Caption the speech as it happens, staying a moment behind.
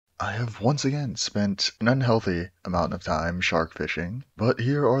I have once again spent an unhealthy amount of time shark fishing, but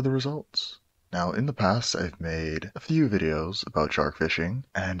here are the results. Now, in the past, I've made a few videos about shark fishing,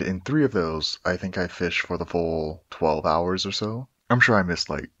 and in 3 of those, I think I fished for the full 12 hours or so. I'm sure I missed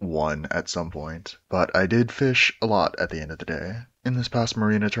like one at some point, but I did fish a lot at the end of the day. In this past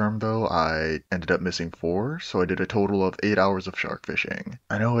Marina term, though, I ended up missing 4, so I did a total of 8 hours of shark fishing.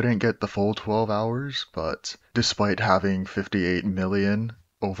 I know I didn't get the full 12 hours, but despite having 58 million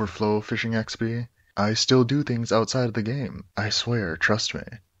overflow fishing XP, I still do things outside of the game. I swear, trust me.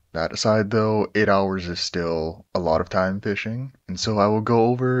 That aside though, 8 hours is still a lot of time fishing, and so I will go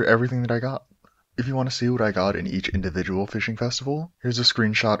over everything that I got. If you want to see what I got in each individual fishing festival, here's a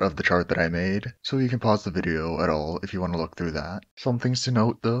screenshot of the chart that I made, so you can pause the video at all if you want to look through that. Some things to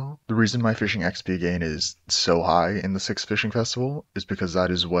note though, the reason my fishing XP gain is so high in the 6th fishing festival is because that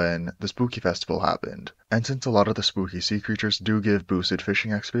is when the spooky festival happened. And since a lot of the spooky sea creatures do give boosted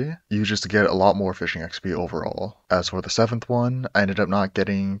fishing XP, you just get a lot more fishing XP overall. As for the 7th one, I ended up not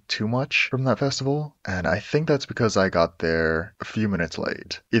getting too much from that festival, and I think that's because I got there a few minutes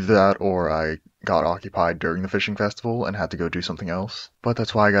late. Either that or I got occupied during the fishing festival and had to go do something else, but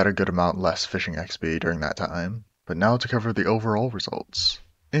that's why I got a good amount less fishing XP during that time. But now to cover the overall results.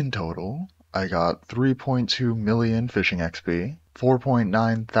 In total, I got 3.2 million fishing XP,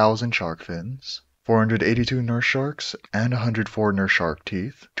 4.9 thousand shark fins, 482 nurse sharks and 104 nurse shark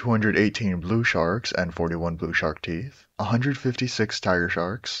teeth, 218 blue sharks and 41 blue shark teeth, 156 tiger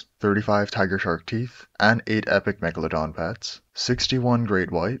sharks, 35 tiger shark teeth, and 8 epic megalodon pets, 61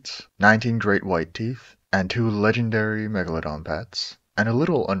 great whites, 19 great white teeth, and 2 legendary megalodon pets. And a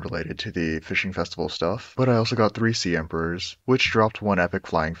little unrelated to the fishing festival stuff, but I also got 3 sea emperors, which dropped 1 epic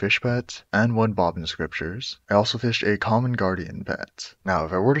flying fish pet, and 1 bobbin scriptures. I also fished a common guardian pet. Now,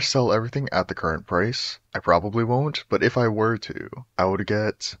 if I were to sell everything at the current price, I probably won't, but if I were to, I would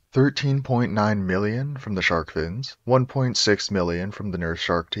get 13.9 million from the shark fins, 1.6 million from the nurse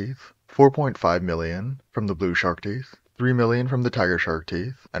shark teeth, 4.5 million from the blue shark teeth, 3 million from the tiger shark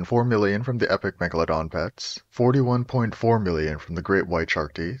teeth, and 4 million from the epic megalodon pets, 41.4 million from the great white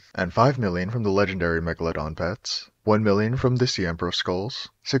shark teeth, and 5 million from the legendary megalodon pets, 1 million from the sea emperor skulls,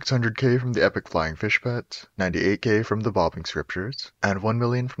 600k from the epic flying fish pet, 98k from the bobbing scriptures, and 1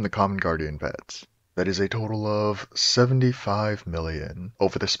 million from the common guardian pets. That is a total of 75 million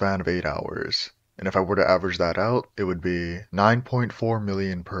over the span of 8 hours. And if I were to average that out, it would be 9.4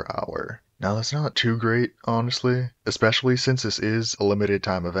 million per hour. Now that's not too great, honestly, especially since this is a limited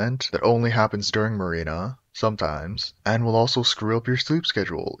time event that only happens during Marina, sometimes, and will also screw up your sleep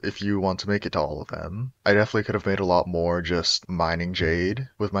schedule if you want to make it to all of them. I definitely could have made a lot more just mining jade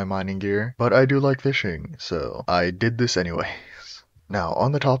with my mining gear, but I do like fishing, so I did this anyways. Now,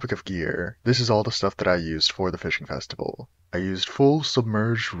 on the topic of gear, this is all the stuff that I used for the fishing festival. I used full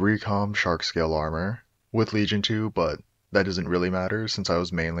submerged recom shark scale armor, with Legion 2, but that doesn't really matter since I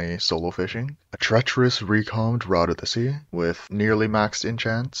was mainly solo fishing. A treacherous recommed Rod of the Sea with nearly maxed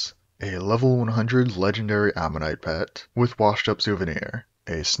enchants. A level 100 legendary ammonite pet with washed up souvenir.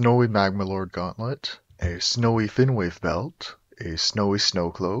 A snowy magma lord gauntlet. A snowy finwave belt. A snowy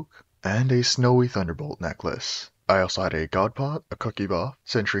snow cloak. And a snowy thunderbolt necklace. I also had a god pot, a cookie buff,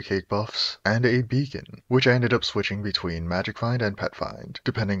 sentry cake buffs, and a beacon, which I ended up switching between magic find and pet find,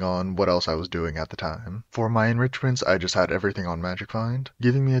 depending on what else I was doing at the time. For my enrichments, I just had everything on magic find,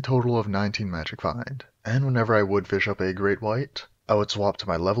 giving me a total of 19 magic find. And whenever I would fish up a great white, I would swap to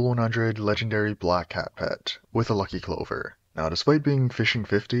my level 100 legendary black cat pet with a lucky clover. Now, despite being fishing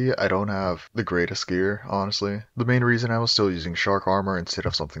 50, I don't have the greatest gear, honestly. The main reason I was still using shark armor instead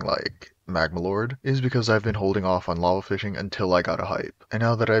of something like Magma Lord is because I've been holding off on lava fishing until I got a hype. And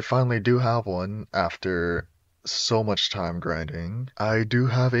now that I finally do have one, after so much time grinding, I do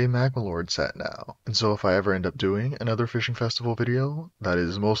have a Magma Lord set now. And so if I ever end up doing another fishing festival video, that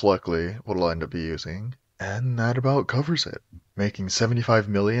is most likely what I'll end up using. And that about covers it. Making 75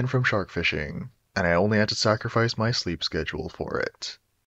 million from shark fishing. And I only had to sacrifice my sleep schedule for it.